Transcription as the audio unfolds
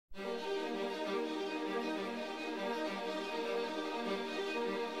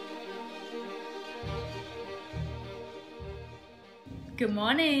Good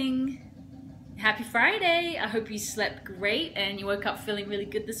morning. Happy Friday. I hope you slept great and you woke up feeling really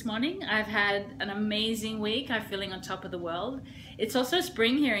good this morning. I've had an amazing week. I'm feeling on top of the world. It's also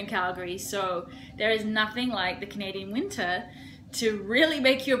spring here in Calgary, so there is nothing like the Canadian winter to really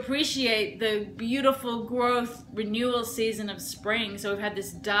make you appreciate the beautiful growth renewal season of spring. So we've had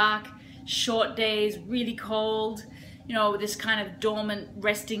this dark, short days, really cold, this kind of dormant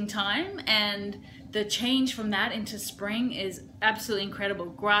resting time, and the change from that into spring is absolutely incredible.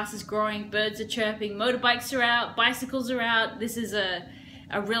 Grass is growing, birds are chirping, motorbikes are out, bicycles are out. This is a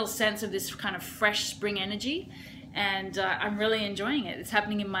real sense of this kind of fresh spring energy, and I'm really enjoying it. It's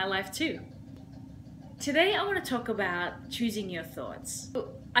happening in my life too. Today I want to talk about choosing your thoughts.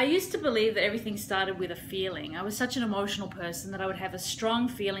 I used to believe that everything started with a feeling. I was such an emotional person that I would have a strong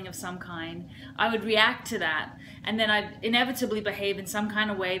feeling of some kind. I would react to that, and then I'd inevitably behave in some kind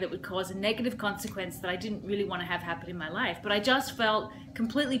of way that would cause a negative consequence that I didn't really want to have happen in my life. But I just felt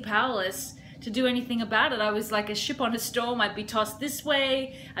completely powerless to do anything about it. I was like a ship on a storm. I'd be tossed this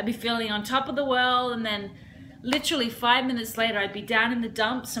way, I'd be feeling on top of the world, and then literally 5 minutes later I'd be down in the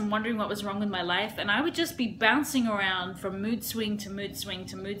dumps and wondering what was wrong with my life, and I would just be bouncing around from mood swing to mood swing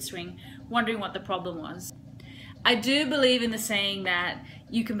to mood swing, wondering what the problem was. I do believe in the saying that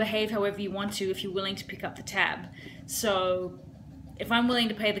you can behave however you want to if you're willing to pick up the tab. So if I'm willing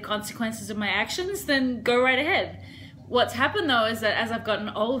to pay the consequences of my actions, then go right ahead. What's happened though is that as I've gotten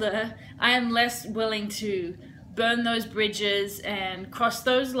older, I am less willing to burn those bridges and cross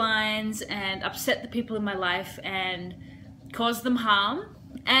those lines and upset the people in my life and cause them harm.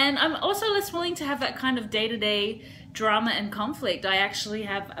 And I'm also less willing to have that kind of day-to-day drama and conflict. I actually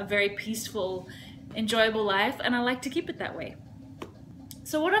have a very peaceful, enjoyable life, and I like to keep it that way.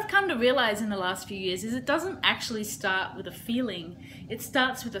 So what I've come to realize in the last few years is it doesn't actually start with a feeling, it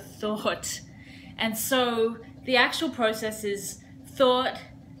starts with a thought. And so the actual process is thought,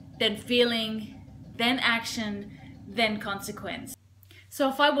 then feeling, then action, then consequence. So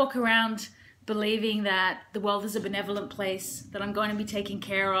if I walk around believing that the world is a benevolent place, that I'm going to be taken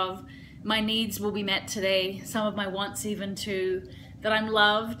care of, my needs will be met today, some of my wants even too, that I'm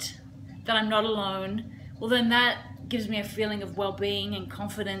loved, that I'm not alone, well then that gives me a feeling of well-being and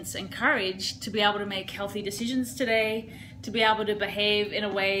confidence and courage to be able to make healthy decisions today, to be able to behave in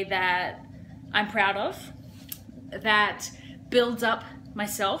a way that I'm proud of, that builds up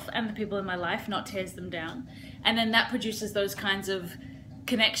myself and the people in my life, not tears them down. And then that produces those kinds of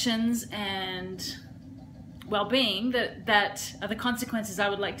connections and well-being that are the consequences I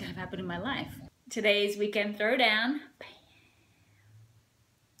would like to have happen in my life. Today's weekend throwdown.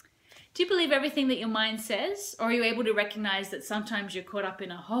 Do you believe everything that your mind says? Or are you able to recognize that sometimes you're caught up in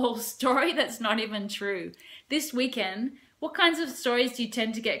a whole story that's not even true? This weekend, what kinds of stories do you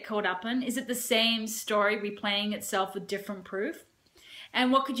tend to get caught up in? Is it the same story replaying itself with different proof? And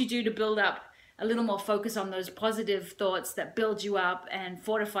what could you do to build up a little more focus on those positive thoughts that build you up and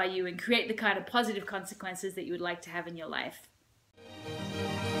fortify you and create the kind of positive consequences that you would like to have in your life?